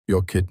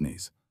Your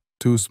kidneys,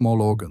 two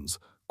small organs,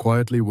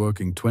 quietly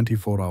working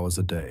 24 hours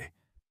a day,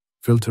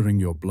 filtering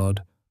your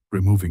blood,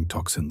 removing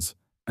toxins,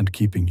 and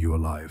keeping you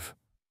alive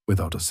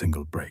without a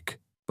single break.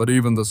 But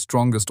even the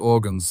strongest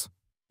organs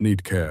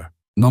need care.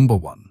 Number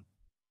 1.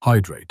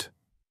 Hydrate,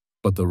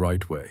 but the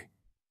right way.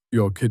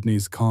 Your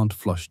kidneys can't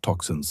flush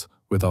toxins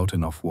without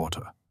enough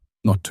water.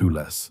 Not too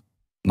less,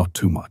 not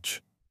too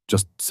much.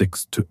 Just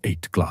 6 to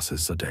 8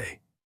 glasses a day.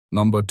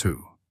 Number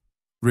 2.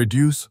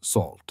 Reduce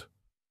salt.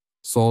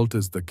 Salt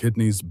is the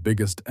kidney's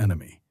biggest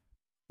enemy.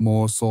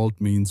 More salt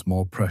means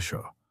more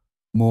pressure.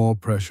 More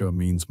pressure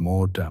means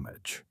more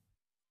damage.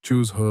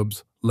 Choose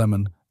herbs,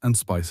 lemon, and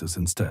spices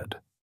instead.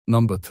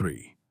 Number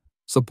 3.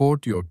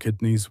 Support your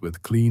kidneys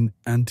with clean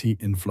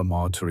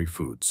anti-inflammatory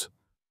foods.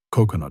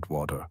 Coconut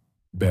water,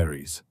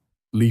 berries,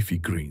 leafy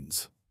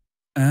greens.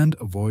 And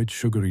avoid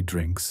sugary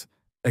drinks,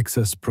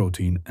 excess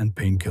protein, and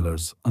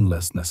painkillers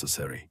unless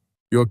necessary.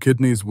 Your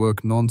kidneys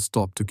work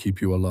non-stop to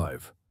keep you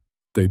alive.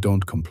 They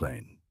don't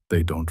complain.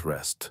 They don't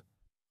rest.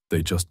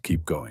 They just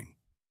keep going.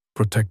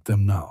 Protect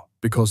them now,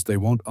 because they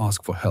won't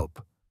ask for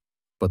help,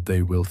 but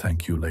they will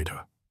thank you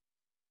later.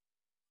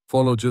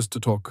 Follow Gist to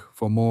Talk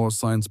for more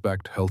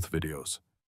science-backed health videos.